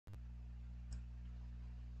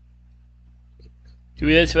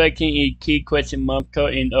Resurrecting a key question mark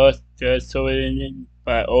caught in us just Sh0wering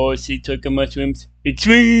by all sea turtle mushrooms.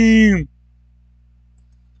 Extreme!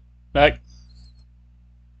 Like,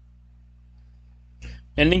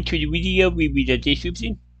 the link to the video will be the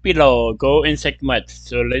description below. Go and check much.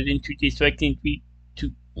 So let's into distracting 3,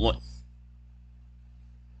 2, 1.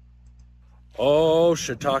 Oh,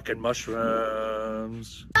 shiitake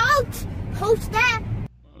mushrooms. Don't post that.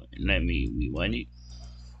 Let me rewind it.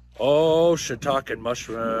 Oh, shiitake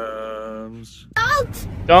mushrooms.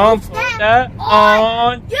 Don't put that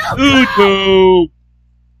on YouTube.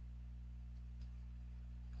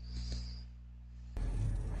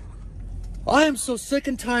 I am so sick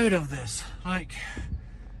and tired of this. Like,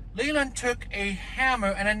 Leland took a hammer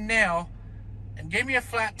and a nail and gave me a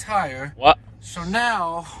flat tire. What? So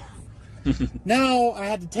now, now I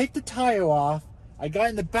had to take the tire off. I got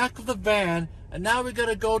in the back of the van, and now we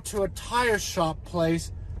gotta go to a tire shop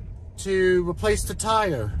place to replace the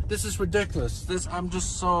tire. This is ridiculous. I'm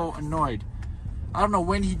just so annoyed. I don't know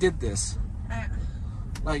when he did this.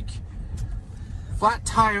 Like, flat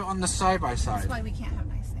tire on the side-by-side. That's why we can't have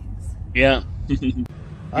nice things. Yeah.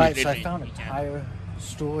 Alright, so I found a tire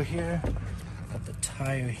store here. Got the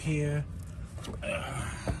tire here.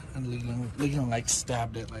 And Leland like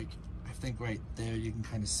stabbed it, like, I think right there you can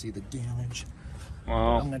kind of see the damage.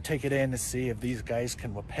 Wow. I'm gonna take it in to see if these guys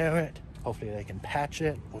can repair it. Hopefully they can patch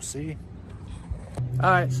it. We'll see.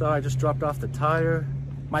 Alright, so I just dropped off the tire.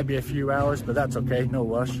 Might be a few hours, but that's okay. No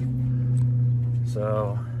rush.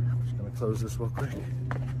 So I'm just gonna close this real quick.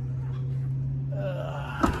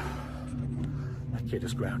 That kid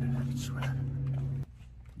is grounded, I swear.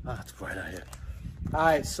 Ah, it's bright out here.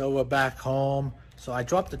 Alright, so we're back home. So I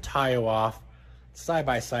dropped the tire off. Side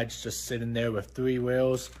by side's just sitting there with 3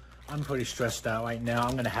 wheels. I'm pretty stressed out right now.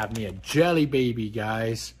 I'm gonna have me a jelly baby,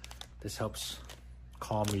 guys. This helps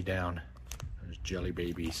calm me down. There's jelly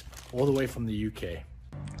babies all the way from the UK.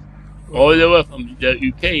 All the way from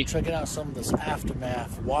the UK. Checking out some of this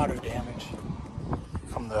aftermath water damage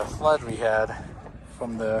from the flood we had,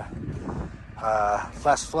 from the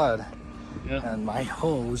last flood. Yeah. And my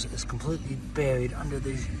hose is completely buried under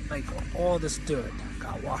these, like all this dirt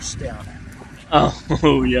got washed down.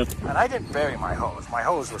 Oh, yeah. And I didn't bury my hose. My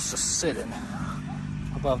hose was just sitting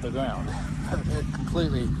above the ground. It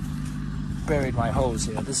completely buried my hose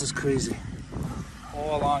here. This is crazy.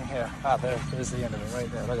 All along here. Ah, there's the end of it right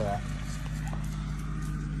there. Look at that.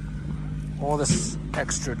 All this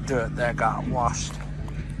extra dirt that got washed.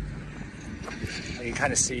 You can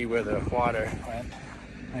kind of see where the water went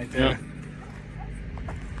right there. Yeah.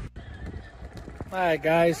 Alright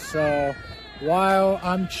guys, so while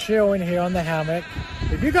I'm chilling here on the hammock,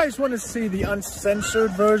 if you guys want to see the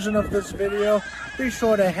uncensored version of this video, be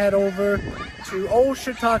sure to head over to Old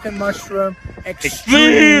Shiitake Mushroom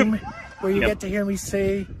Extreme, where you get to hear me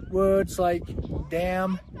say words like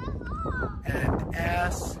damn and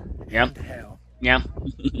ass and hell. Yeah.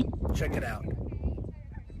 Check it out.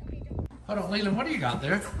 Hold on, Leland, what do you got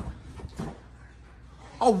there?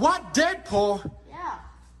 Oh, what? Deadpool? Yeah,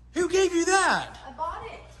 Who gave you that? I bought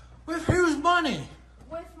it. With whose money?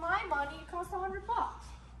 With my money, it cost $100.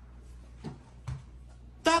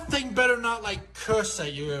 That thing better not like curse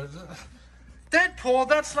at you. Deadpool,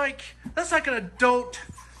 that's like an adult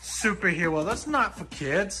superhero. That's not for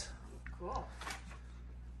kids. Cool.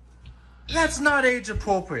 That's not age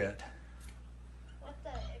appropriate. What the?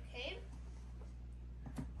 It came?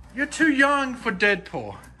 You're too young for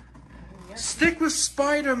Deadpool. Stick with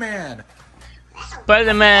Spider-Man.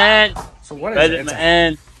 Spider-Man. So what is it?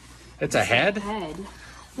 Spider-Man. It's a head? Head.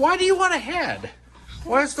 Why do you want a head?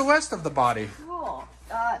 Where's the rest of the body? Cool.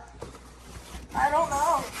 I don't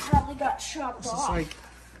know. Probably got chopped off.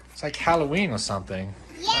 It's like Halloween or something.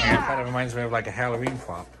 Yeah. It kind of reminds me of like a Halloween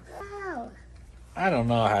prop. Wow. I don't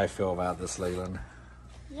know how I feel about this, Leland.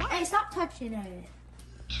 Yeah. Hey, stop touching it.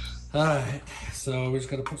 Alright, so we're just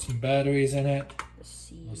gonna put some batteries in it.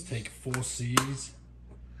 Let's take 4 C's.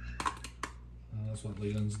 That's what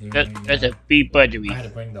Leland's doing right now. That's a big battery. I had to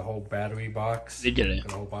bring the whole battery box. Literally.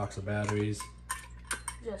 Got a whole box of batteries.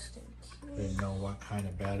 Just in case. Didn't know what kind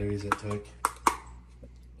of batteries it took.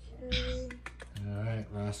 Alright,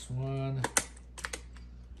 last one.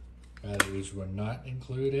 Batteries were not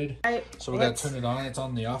included. Alright, So we gotta turn it on. It's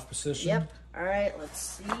on the off position. Yep. Alright, let's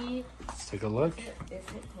see Let's take a look. if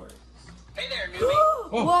it works. Hey there, newbie. Oh.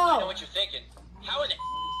 I know Whoa! what you're thinking. How in the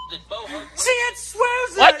did bow hunt work? See, it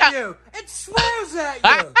swears What at the- you! It swears at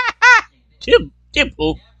you!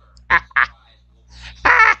 Tipple. Not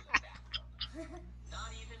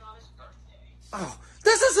even on his birthday. Oh,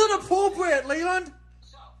 this is inappropriate, Leland!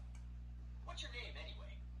 So, what's your name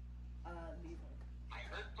anyway? Leland. I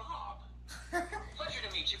heard Bob. Pleasure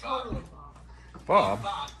totally Bob. Bob?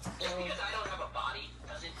 Bob, just because I don't have a body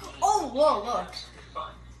doesn't mean Oh, whoa, look.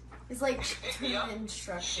 fun. It's like Pick me up,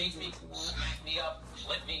 instructions shake me, into that. smack me up,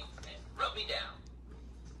 flip me, and rub me down.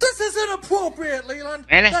 This is inappropriate, Leland.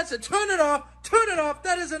 Really? That's it. Turn it off. Turn it off.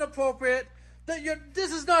 That is inappropriate.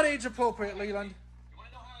 This is not age appropriate, Leland. You want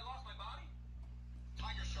to know how I lost my body?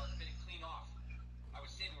 Tiger shark bit it clean off. I was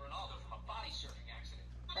saving Ronaldo from a body surfing accident.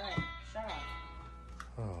 Alright, shut up.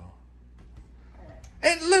 Oh.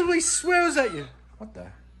 It literally swears at you. What the?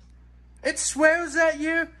 It swears at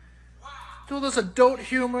you? Do this adult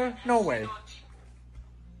humor? No way.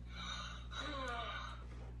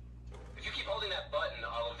 If you keep holding that button,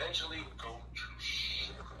 I'll eventually go to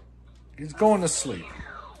shit. He's going to sleep.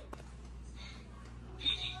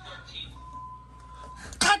 PG-13.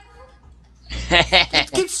 God!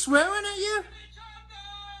 It keeps swearing at you?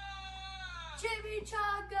 Jimmy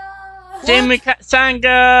Chaka! Jimmy Are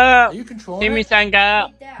Sanga! you controlling Jimmy it? Sanga!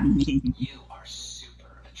 Like that. You are super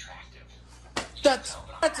attractive. That's it.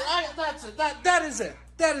 That is it.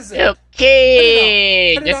 That is it.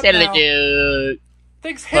 Okay! Put it Just up a now. little.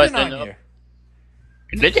 Things hitting on Close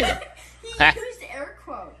you. Little. He Huh? used air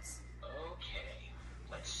quotes. Okay,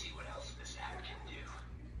 let's see what else this app can do.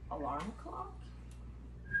 Alarm clock?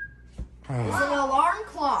 Oh, It's an alarm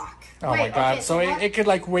clock. my Wait, god. okay, So what- it could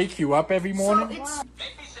like wake you up every morning? So it's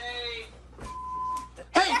Make me say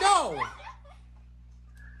Hey, no!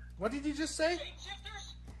 What did you just say?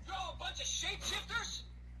 shapeshifters? You're all a bunch of shapeshifters?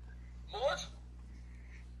 Mort,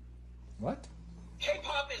 What?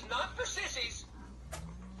 K-pop is not for sissies.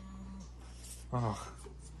 Oh.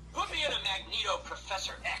 Put me in a Magneto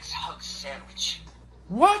Professor X hug sandwich.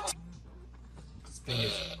 What?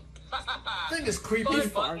 Thing is creepy.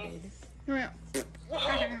 Fun button.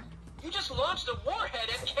 Whoa, you just launched a warhead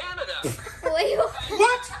at Canada. Wait,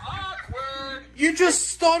 What? Awkward. You just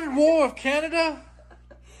started War of Canada?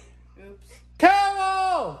 Oops.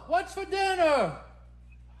 Carol! What's for dinner?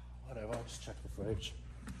 Whatever, I'll just check the fridge.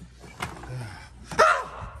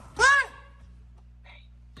 Hey,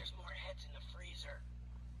 there's more heads in the freezer.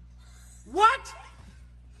 What?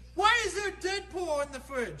 Why is there Deadpool in the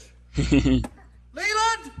fridge?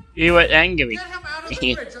 Leland! You were angry. Get him out of the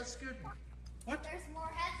fridge. That scared me. What? There's more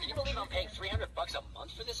heads. Can you believe I'm paying $300 a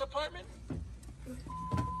month for this apartment?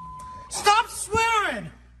 Stop swearing!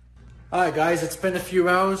 Alright guys, it's been a few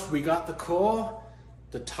hours. We got the call.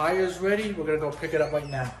 The tire's ready. We're gonna go pick it up right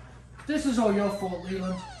now. This is all your fault,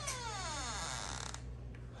 Leland.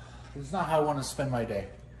 It's not how I want to spend my day.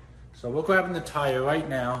 So we're grabbing the tire right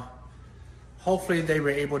now. Hopefully they were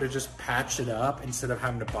able to just patch it up instead of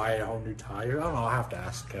having to buy a whole new tire. I don't know, I'll have to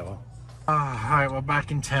ask Carol. Alright, we're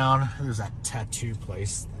back in town. There's that tattoo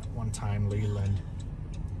place. One time Leland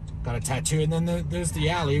got a tattoo, and then there's the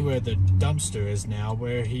alley where the dumpster is now,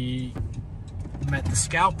 where he met the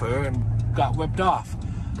scalper and got whipped off.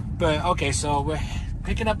 But okay, so we're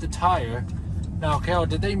picking up the tire. Now, Carol,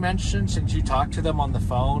 did they mention, since you talked to them on the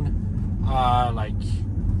phone, like,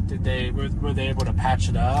 were they able to patch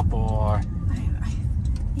it up, or?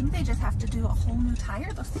 I think they just have to do a whole new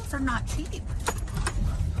tire. Those things are not cheap.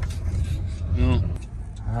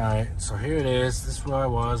 Alright, so here it is. This is where I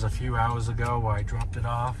was a few hours ago, where I dropped it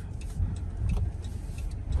off.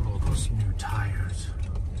 All those new tires.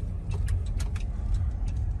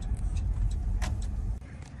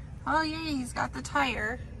 Oh yeah, he's got the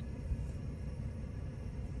tire.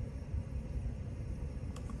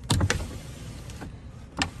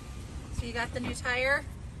 So you got the new tire?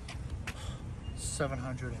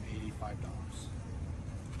 $785.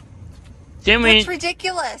 Jimmy, That's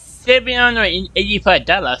ridiculous.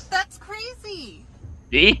 $785. That's crazy.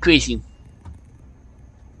 You're increasing.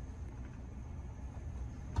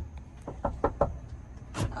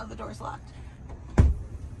 Oh, the door's locked.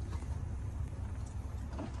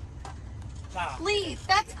 Nah. Lee,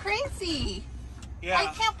 that's crazy. Yeah. I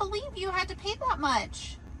can't believe you had to pay that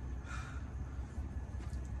much.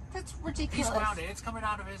 That's He's ridiculous. grounded. It's coming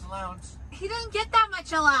out of his allowance. He didn't get that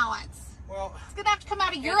much allowance. Well, It's gonna have to come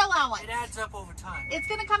out of your allowance. it adds up over time. It's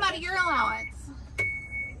gonna come out of your allowance.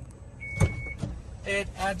 It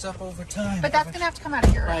adds up over time. But that's gonna have to come out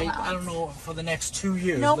of your Like, allowance. I don't know, for the next 2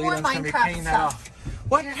 years, No more Leland's gonna be Minecraft paying that stuff. off.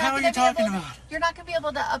 What? You're not How are gonna you be talking able- about? You're not gonna be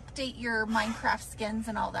able to update your Minecraft skins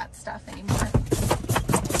and all that stuff anymore.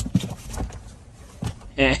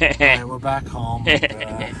 Alright, we're back home. There it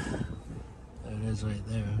is right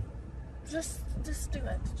there. Just do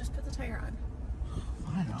it. Just put the tire on.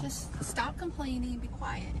 I know. Just stop complaining, be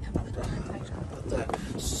quiet, and put the tire on. Put that.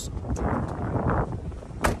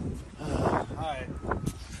 Alright.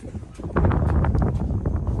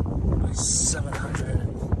 700.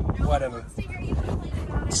 Whatever. Steve, are you complaining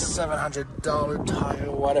about $700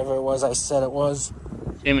 tire, whatever it was I said it was.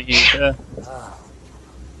 Same here.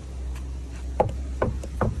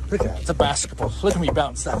 Look at that, it's a basketball. Look at me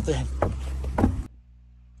bounce that thing.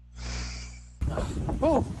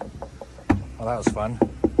 Oh, well, that was fun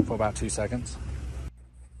for about 2 seconds.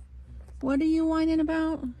 What are you whining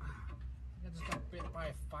about? I just got bit by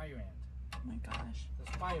a fire ant. Oh my gosh. There's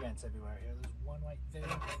fire ants everywhere here. There's one right there.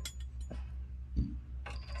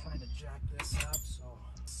 Trying to jack this up, so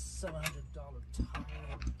 $700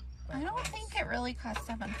 tire. I don't think it really cost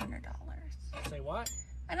 $700. Say what?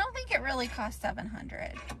 I don't think it really cost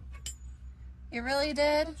 $700. You really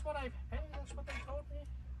did? That's what that's what they told me.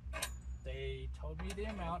 They told me the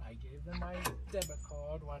amount. I gave them my debit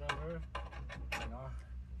card, whatever. You know,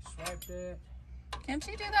 swiped it. Can't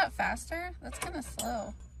you do that faster? That's kind of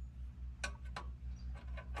slow.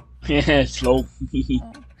 Yeah, slow.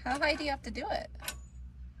 Oh, how high do you have to do it?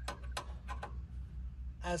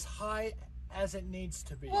 As high as it needs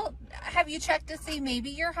to be. Well, have you checked to see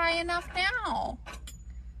maybe you're high enough now?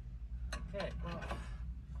 Okay, well,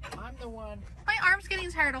 I'm the one. My arm's getting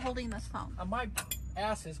tired of holding this phone. My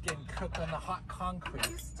ass is getting cooked on the hot concrete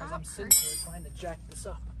as I'm sitting here trying to jack this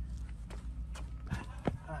up.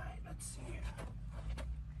 Alright, let's see here.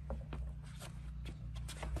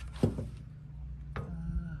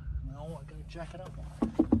 No, I gotta jack it up.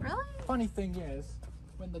 Really? Funny thing is,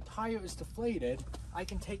 when the tire is deflated, I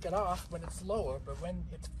can take it off when it's lower, but when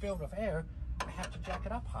it's filled with air, I have to jack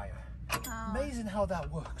it up higher. Oh. Amazing how that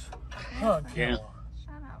works. Huh, Yeah.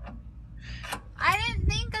 Shut up. I didn't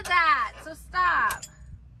think of that, so stop.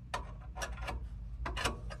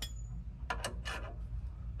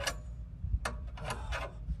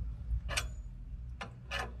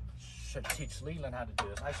 Should teach Leland how to do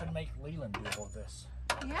this. I should make Leland do all this.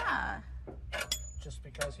 Yeah. Just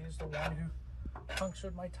because he's the one who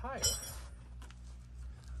punctured my tire.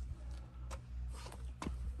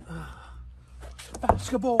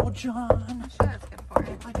 Basketball, John. I'm sure that's good for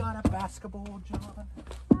you. I got a basketball, John.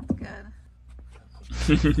 That's good.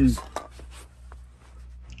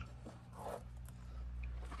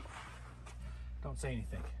 Don't say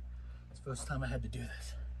anything. It's the first time I had to do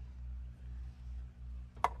this.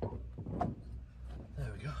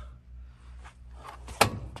 There we go.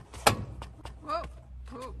 Whoa.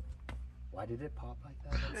 Whoa. Why did it pop like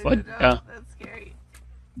that? What the? That's scary.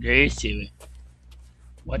 Very silly.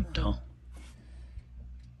 What the?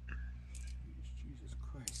 Jesus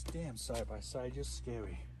Christ. Damn, side by side, you're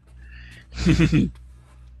scary.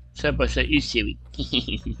 Side by side is silly.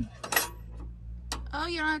 Oh,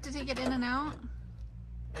 you don't have to take it in and out?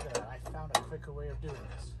 Look at that. I found a quicker way of doing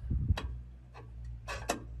this.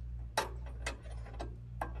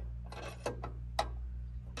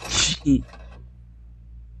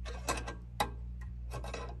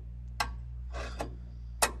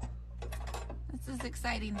 This is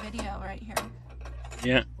exciting video right here.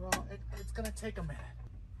 Yeah. Well, it's gonna take a minute.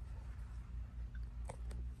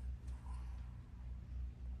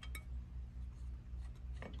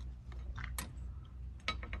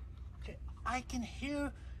 Okay, I can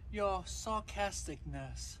hear your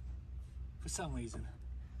sarcasticness for some reason.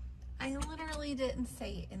 I literally didn't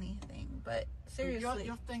say anything, but seriously.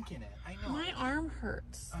 You're thinking it. I know. My arm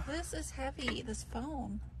hurts. This is heavy, this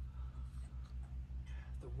phone.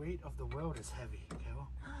 The weight of the world is heavy, Carol.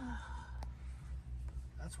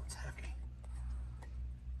 That's what's heavy.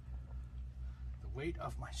 The weight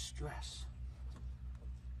of my stress.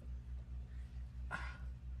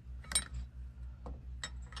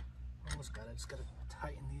 Almost got it. Just gotta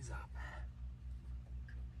tighten these up.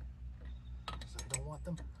 So I don't want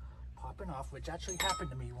them popping off, which actually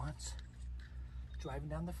happened to me once. Driving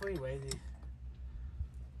down the freeway, these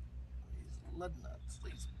lug nuts,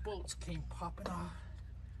 these bolts came popping off.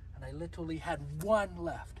 And I literally had one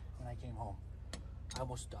left when I came home. I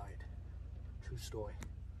almost died. True story.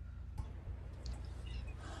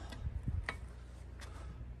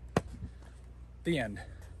 The end.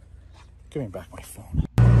 Give me back my phone.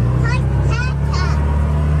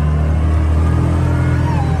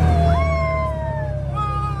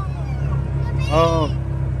 Oh.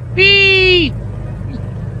 Beep!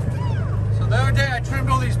 So the other day I trimmed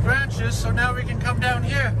all these branches, so now we can come down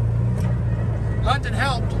here. London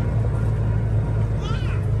helped.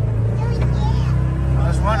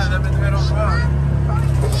 There's one of them in the middle of the road.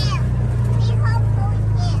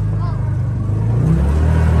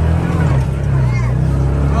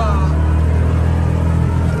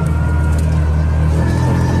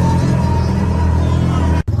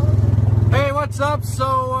 Hey, what's up?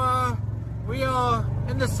 So, we are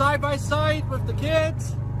in the side-by-side with the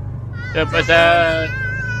kids. Side by side.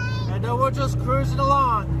 And we're just cruising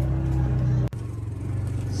along.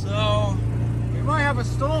 a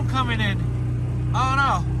storm coming in. Oh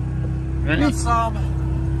no. We Really? got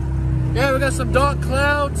we got some dark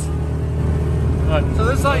clouds. So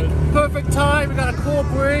this is like perfect time. We got a cool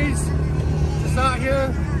breeze. Just out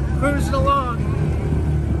here cruising along.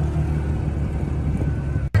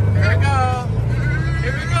 Here we go.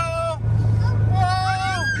 Here we go.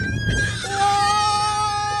 Whoa!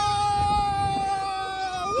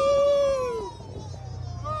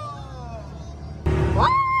 Whoa! Woo!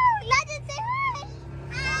 Legend say hi!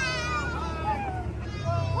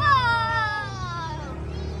 Whoa!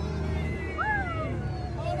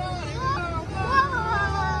 Hold on, here we go.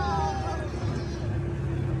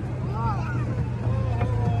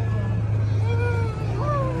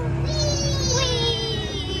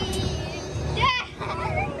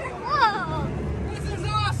 This is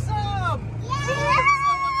awesome!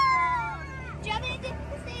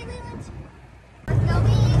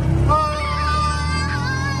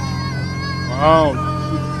 Wow.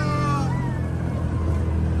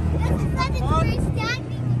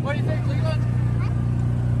 What do you think, Leland?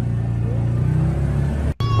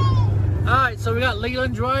 Alright, so we got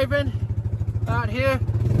Leland driving out here,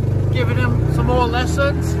 giving him some more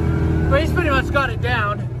lessons. But he's pretty much got it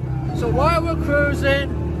down. So while we're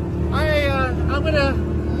cruising, I'm gonna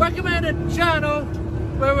recommend a channel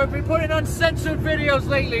where we've been putting uncensored videos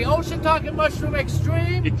lately. Ocean Talking Mushroom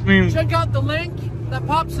Extreme. Check out the link that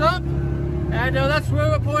pops up. And that's where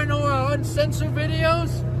we're putting all our uncensored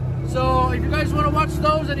videos. So if you guys want to watch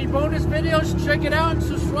those, any bonus videos, check it out and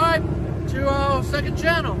subscribe to our second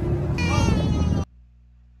channel.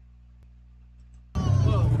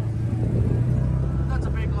 Whoa. That's a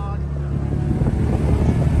big log.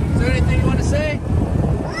 Is there anything you want to say?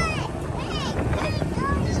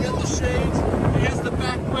 He's got the shades. He has the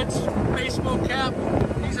backwards baseball cap.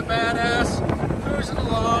 He's a badass. Cruising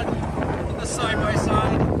along in the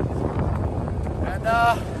side-by-side. And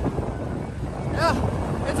yeah,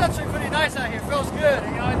 it's actually pretty nice out here. Feels good.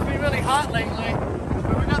 You know, it's been really hot lately.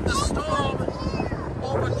 But we got the storm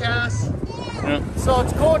overcast. Yeah. So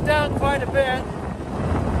it's cooled down quite a bit.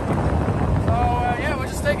 So yeah, we're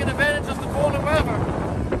just taking advantage of the cooler weather.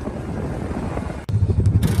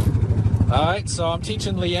 Alright, so I'm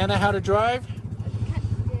teaching Leanna how to drive.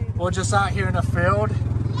 We're just out here in a field,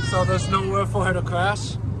 so there's nowhere for her to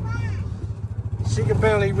crash. She can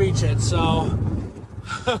barely reach it, so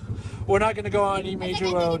we're not going to go on any major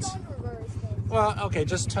roads. Well, okay,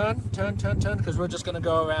 just turn, because we're just going to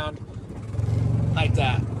go around like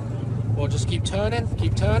that. We'll just keep turning.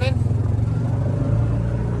 Keep turning.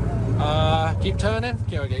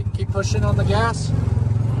 Okay, keep pushing on the gas.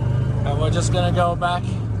 And we're just going to go back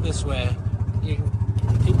this way. You can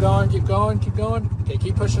keep going. Okay,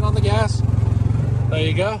 keep pushing on the gas. There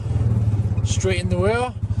you go. Straighten the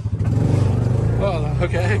wheel. Oh,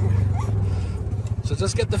 okay. So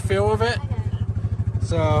just get the feel of it.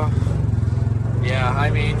 So, yeah, I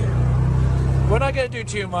mean, we're not going to do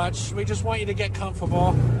too much. We just want you to get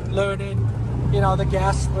comfortable learning, you know, the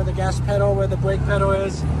gas, where the gas pedal, where the brake pedal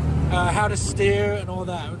is, how to steer and all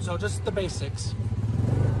that. So just the basics.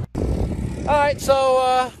 Alright,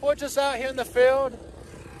 so we're just out here in the field.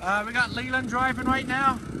 We got Leland driving right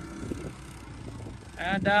now.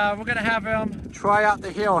 And we're going to have him try out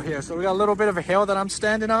the hill here. So we got a little bit of a hill that I'm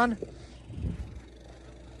standing on.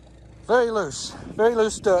 Very loose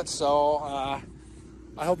dirt, so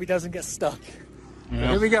I hope he doesn't get stuck. Yeah.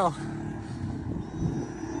 Here we go.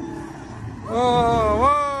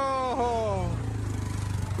 Whoa.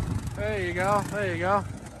 There you go.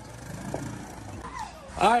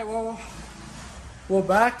 Alright, well, we're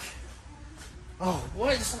back. Oh,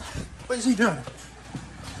 what is he doing?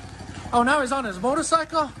 Oh, now he's on his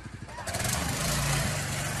motorcycle?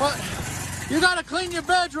 What? You gotta clean your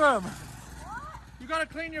bedroom. You gotta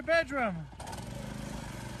clean your bedroom.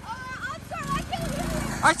 I'm sorry, I can't hear you.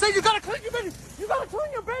 I said you gotta clean your bedroom. You gotta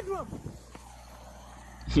clean your bedroom.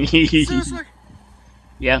 Seriously?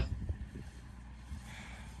 Yeah.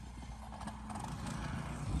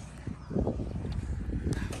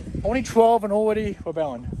 Only 12 and already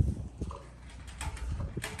rebelling.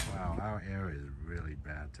 Wow, our area is really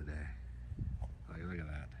bad today. Like, look at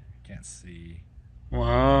that. You can't see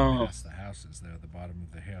Wow. past the houses there at the bottom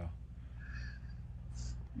of the hill.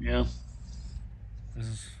 Yeah. This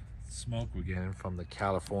is smoke we're getting from the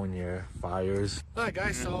California fires. Alright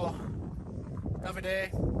guys, so another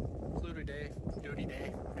day, duty day.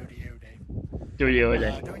 Doing Doing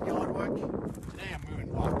yard work. Today I'm moving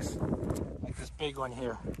blocks. Like this big one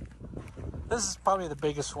here. This is probably the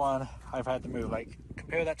biggest one I've had to move. Like,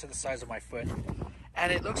 compare that to the size of my foot.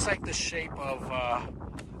 And it looks like the shape of, I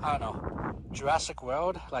don't know, Jurassic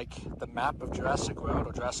World, like the map of Jurassic World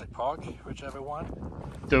or Jurassic Park, whichever one.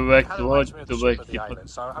 Direct Kind of reminds Rock, me of the shape of Direct the island,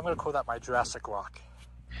 so I'm going to call that my Jurassic Rock.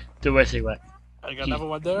 Rock. I got another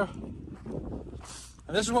one there.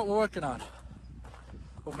 And this is what we're working on.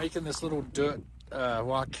 We're making this little dirt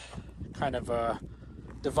rock kind of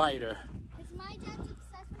divider. It's my dad's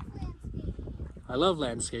obsessed with landscape. I love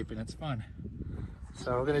landscaping, it's fun.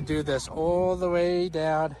 So we're gonna do this all the way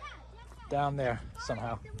down there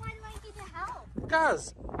somehow. Then why do I need to help?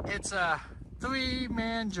 Because it's a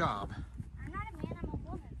 3-man job. I'm not a man, I'm a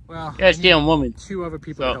woman. Well, Yeah, still a woman. 2 other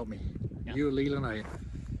people to help me. Yeah. You, Leela, and I.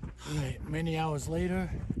 Alright, many hours later,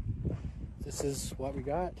 this is what we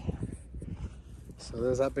got. So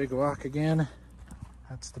there's that big rock again.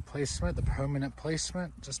 That's the placement, the permanent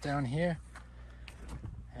placement, just down here.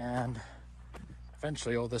 And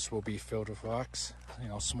eventually all this will be filled with rocks, you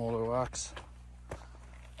know, smaller rocks.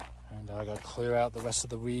 And I gotta clear out the rest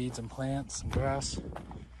of the weeds and plants and grass,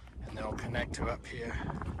 and then I'll connect to up here.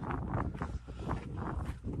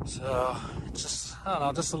 So it's just, I don't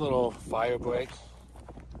know, just a little fire break.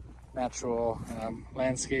 Natural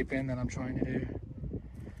landscaping that I'm trying to do.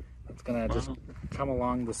 It's gonna just come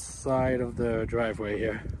along the side of the driveway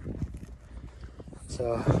here.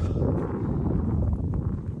 So I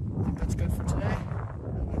think that's good for today.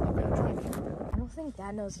 I don't think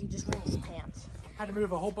Dad knows he just ripped his pants. Had to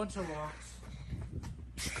move a whole bunch of rocks.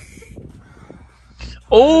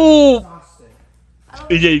 Oh!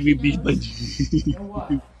 Exhausted. You And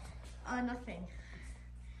what? Nothing.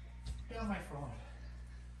 Get on my phone.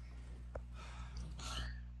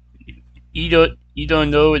 don't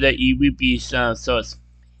know that it will be some sauce.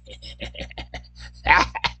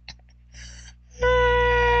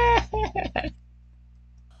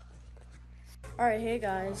 Alright, hey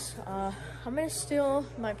guys. I'm gonna steal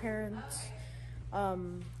my parents'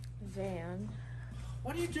 van.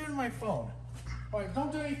 What are you doing to my phone? Alright,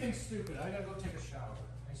 don't do anything stupid. I gotta go take a shower.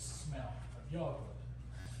 I smell of yogurt.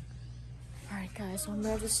 Alright guys, so I'm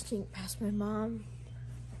gonna just sneak past my mom.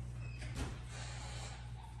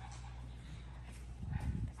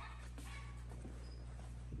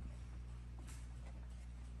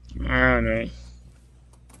 Oh no.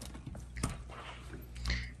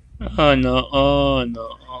 Oh no, oh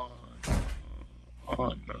no, oh no,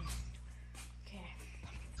 oh no. Okay.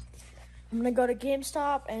 I'm gonna go to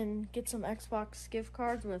GameStop and get some Xbox gift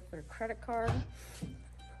cards with their credit card.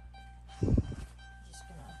 Just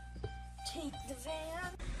gonna take the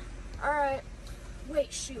van. Alright.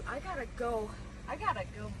 Wait, shoot, I gotta go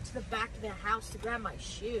to the back of the house to grab my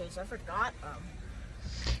shoes. I forgot them.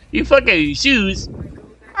 You fucking your shoes.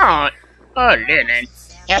 Oh, Lennon.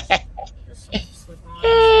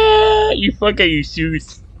 You fucking your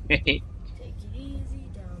shoes. Take it easy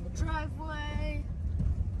down the driveway.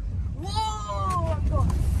 Whoa, I'm going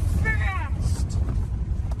fast.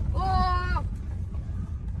 Oh,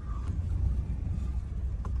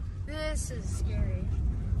 this is scary.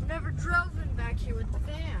 I've never driven back here with the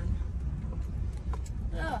van.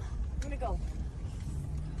 Ugh, I'm gonna go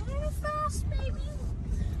fast, baby.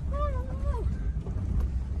 Oh.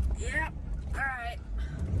 Yep. All right.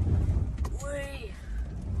 Wait.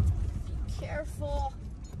 Be careful.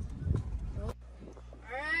 Nope.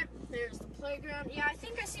 All right. There's the playground. Yeah, I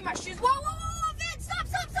think I see my shoes. Whoa, whoa, whoa, whoa! Vin, stop,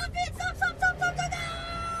 stop, stop, Vin, stop, stop, stop, stop, stop, stop!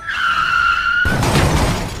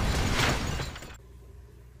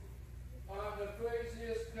 I'm the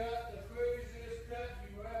craziest cat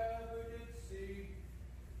you ever did see.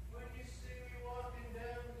 When you see me walking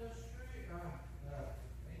down the street,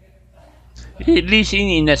 Listen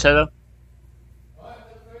in the salon. I'm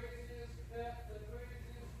the craziest cat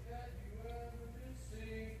you ever did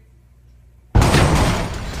see.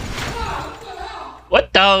 What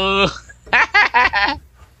the?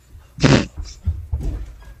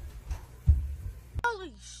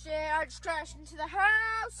 Holy shit! I just crashed into the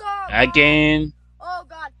house. Oh, God. Again. Oh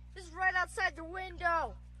God! This is right outside the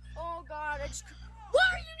window. Oh God! I just. Why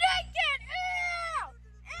are you naked? Ew!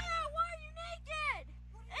 Ew! Why are you naked?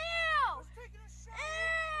 Ew!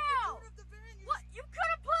 Ew! What? You could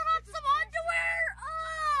have put on some underwear?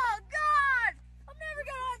 Oh God! I'm never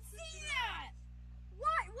gonna unsee that.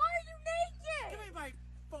 Why? Why are you naked? Give me my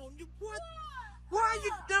phone. You what? Why are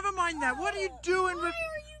you? Never mind that. What are you doing with?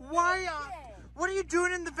 Why are you Why? naked? What are you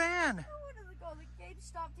doing in the van? I wanted to go to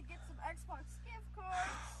GameStop to get some Xbox gift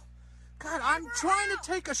cards. God, I'm trying to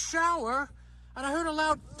take a shower, and I heard a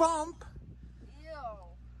loud bump. Ew.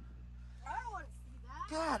 I don't want to see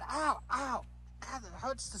that. God, ow, ow. God, that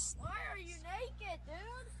hurts to. Why are you naked,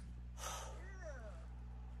 dude?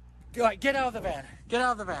 All right, get out of the van. Get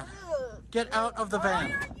out of the van. Ugh. Get out of the Why van. are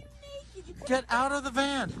you naked? You Get out of the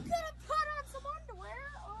van. could have put on some underwear.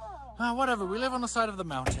 Whatever, we live on the side of the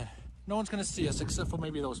mountain. No one's gonna see us except for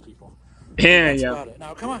maybe those people. Yeah, That's yeah. about it.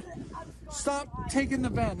 Now, come on. Stop taking the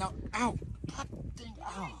van. Now, ow. God dang,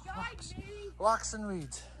 ow. Rocks and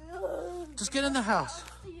reeds. Just get in the house.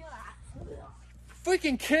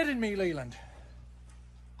 Freaking kidding me, Leland.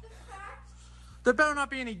 There better not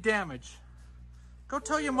be any damage. Go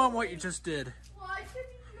tell your mom what you just did. Well, I shouldn't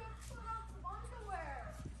just put on some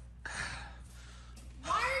underwear.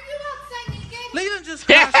 Why are you outside naked? Leland just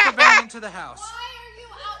crashed the van into the house. Why are you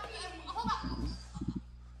out naked? Hold on.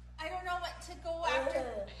 I don't know what to go after.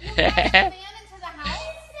 You crashed the van into the house?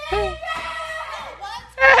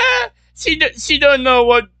 What? She don't know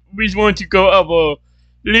what we want to go over.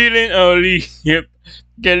 Leland or Lee. Yep.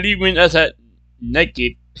 Get leaving us at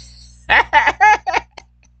naked. Why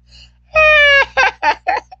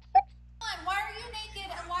are you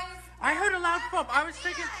naked and why is... I heard a loud thump.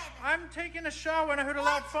 I'm taking a shower and I heard a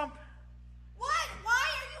loud thump. What? Why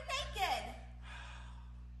are you naked?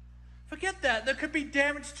 Forget that. There could be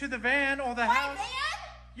damage to the van or the My house. van?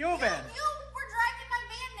 Your van. You were driving my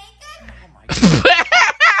van naked? Oh my God.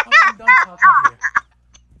 I'm done talking to you.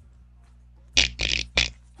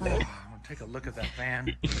 I'm gonna take a look at that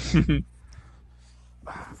van.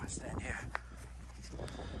 If I stand here.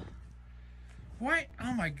 What?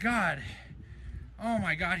 Oh my God. Oh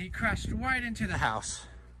my God, he crashed right into the house.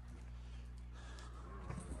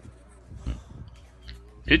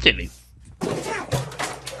 Literally.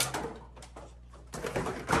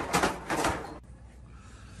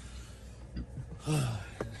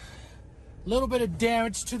 Little bit of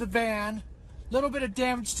damage to the van. Little bit of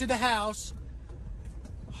damage to the house.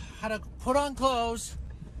 Had to put on clothes.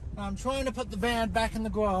 I'm trying to put the van back in the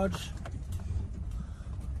garage.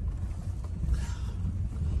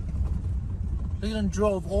 Leland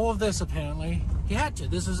drove all of this apparently. He had to.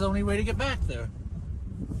 This is the only way to get back there.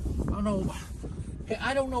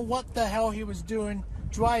 I don't know what the hell he was doing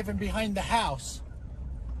driving behind the house.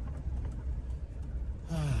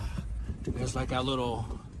 There's like our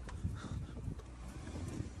little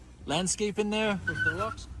landscape in there with the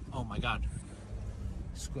rocks. Oh my God.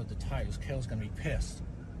 Screwed the tires. Kale's gonna be pissed.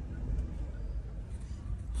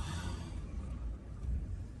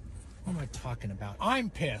 What am I talking about? I'm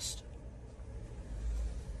pissed.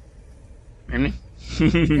 Really?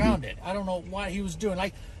 Found it. I don't know what he was doing.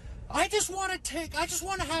 Like, I just want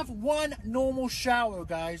to have one normal shower,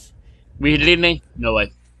 guys. We Leland? No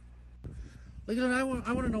way. Look at it. I want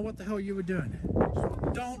to know what the hell you were doing.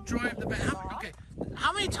 Don't drive the van. Okay.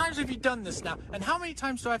 How many times have you done this now? And how many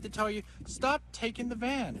times do I have to tell you, stop taking the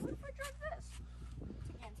van? What if I drive this?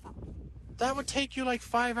 Again, stop. That would take you like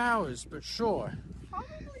 5 hours, but sure.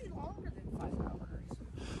 Probably longer than 5 hours.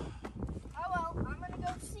 Oh well, I'm gonna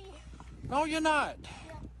go see. No, you're not.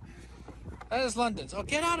 That is London's. Oh,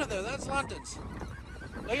 get out of there. That's London's.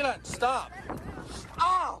 Leland, stop.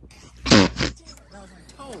 Oh, God. That was my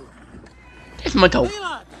toe. It's my toe.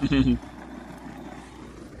 Leland!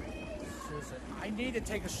 I need to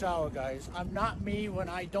take a shower, guys. I'm not me when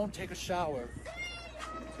I don't take a shower.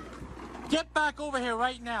 Get back over here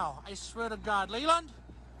right now. I swear to God. Leland?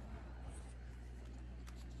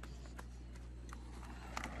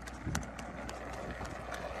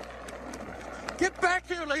 Get back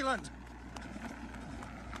here, Leland!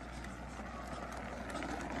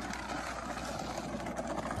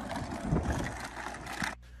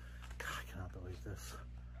 God, I cannot believe this.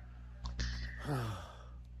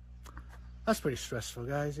 That's pretty stressful,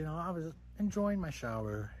 guys. You know, I was enjoying my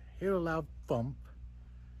shower, hear a loud thump,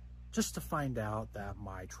 just to find out that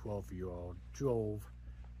my 12-year-old drove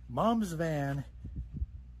mom's van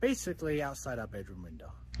basically outside our bedroom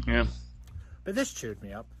window. Yeah. But this cheered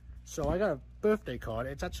me up. So I got a birthday card.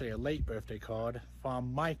 It's actually a late birthday card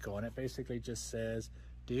from Michael, and it basically just says,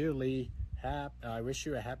 "Dear Lee, I wish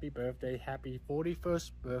you a happy birthday, happy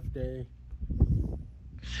 41st birthday.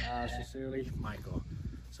 Sincerely, Michael."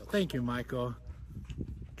 So thank you, Michael.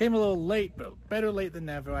 Came a little late, but better late than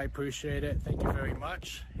never. I appreciate it. Thank you very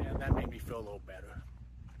much. And that made me feel a little better.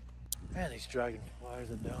 Man, these dragonflies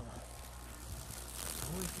are dumb.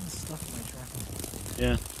 Always getting stuff in my tracking.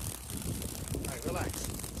 Yeah. Alright, relax.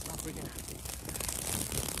 Stop freaking out.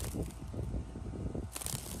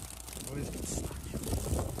 Always get stuck.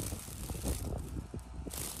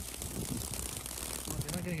 Well,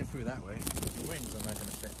 you're not getting it through that way. Your wings are not going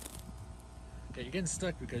to fit. Okay, you're getting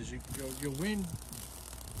stuck because your wingspan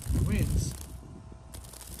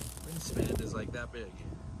is like that big.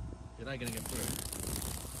 You're not going to get through.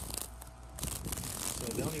 So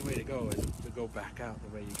the only way to go is to go back out the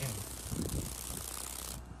way you came.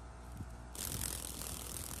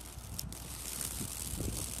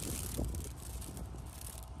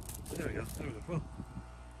 There we go. There we go. Whoa.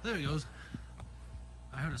 There he goes.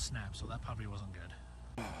 I heard a snap, so that probably wasn't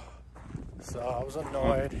good. So I was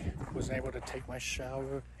annoyed, wasn't able to take my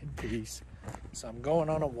shower in peace. So I'm going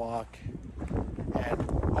on a walk, and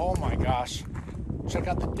oh my gosh, check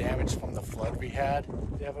out the damage from the flood we had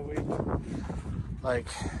the other week. Like,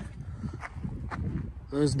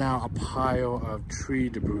 there's now a pile of tree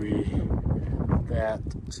debris that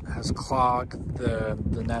has clogged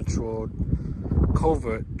the natural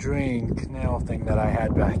culvert drain canal thing that I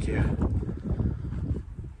had back here.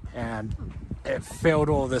 And it filled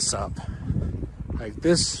all this up. Like,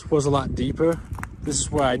 this was a lot deeper. This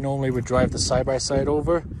is where I normally would drive the side-by-side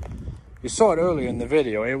over. You saw it earlier in the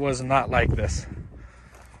video. It was not like this.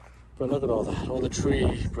 But look at all that. All the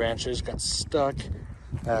tree branches got stuck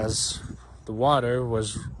as the water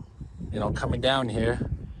was, you know, coming down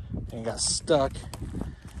here and got stuck.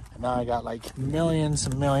 And now I got like millions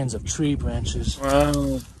and millions of tree branches.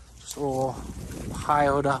 Wow. Just all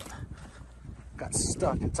piled up. Got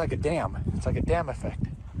stuck. It's like a dam. It's like a dam effect.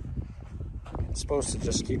 It's supposed to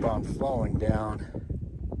just keep on flowing down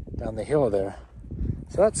the hill there.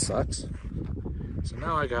 So that sucks. So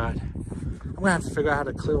now I'm gonna have to figure out how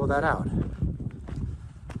to clear all that out.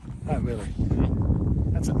 Not really.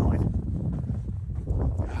 That's annoying.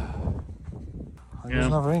 There's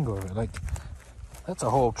another angle of it. Like, that's a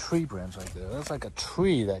whole tree branch right there. That's like a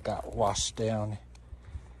tree that got washed down.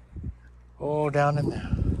 All down in there.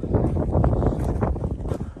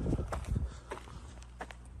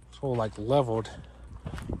 It's all like leveled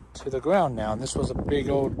to the ground now. And this was a big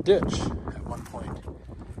old ditch at one point.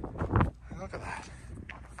 Look at that.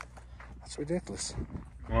 That's ridiculous.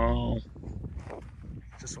 Wow.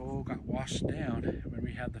 Just all got washed down when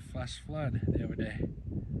we had the flash flood the other day.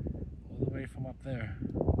 All the way from up there.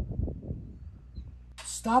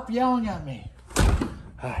 Stop yelling at me.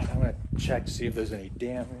 Alright, I'm gonna check to see if there's any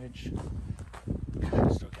damage. I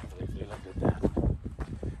still can't believe they did that.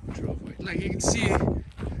 Drove away. Like, you can see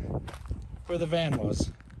where the van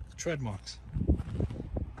was. The tread marks.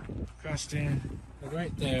 Crashed in. Like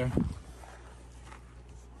right there.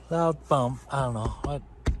 Loud bump. I don't know. What?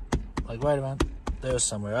 Like right around there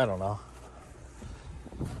somewhere. I don't know.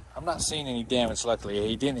 I'm not seeing any damage, luckily.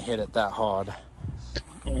 He didn't hit it that hard.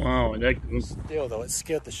 Wow, that was... Still, though, it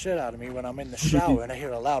scared the shit out of me when I'm in the shower and I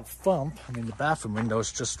hear a loud thump. I mean, the bathroom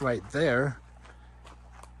window's just right there.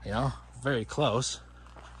 You know, very close.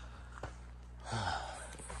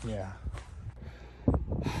 Yeah.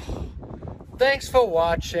 Thanks for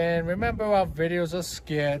watching. Remember, our videos are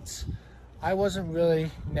skits. I wasn't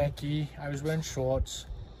really naked. I was wearing shorts.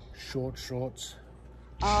 Shorts.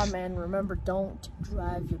 And remember, don't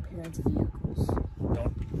drive your parents' vehicles.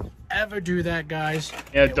 Don't ever do that, guys.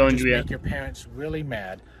 Yeah, It will don't just do make that. your parents really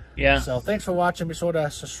mad. Yeah. So thanks for watching. Be sure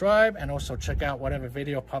to subscribe and also check out whatever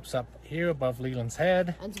video pops up here above Leland's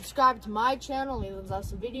head. And subscribe to my channel, Leland's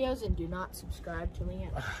Awesome Videos, and do not subscribe to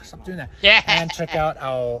Leanne. Stop doing that. Yeah. And check out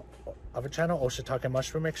our other channel, Shoutout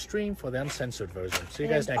Mushroom Extreme, for the uncensored version. See you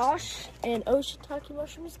guys next time. And Oshitaki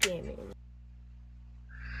Mushrooms Gaming.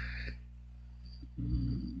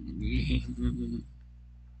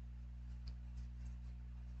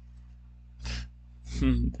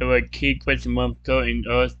 There were key question marks in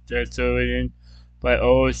us that's already by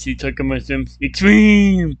all JethroCool Muslims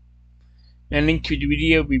Extreme. And link to the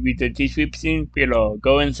video will be in the description below.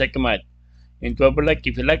 Go and check them out. And drop a like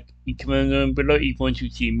if you like. And comment down below if you want to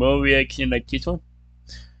see more reaction like this one.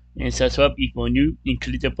 And subscribe if you're new. And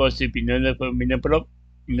click the post to be notified below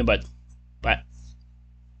in the button. Bye.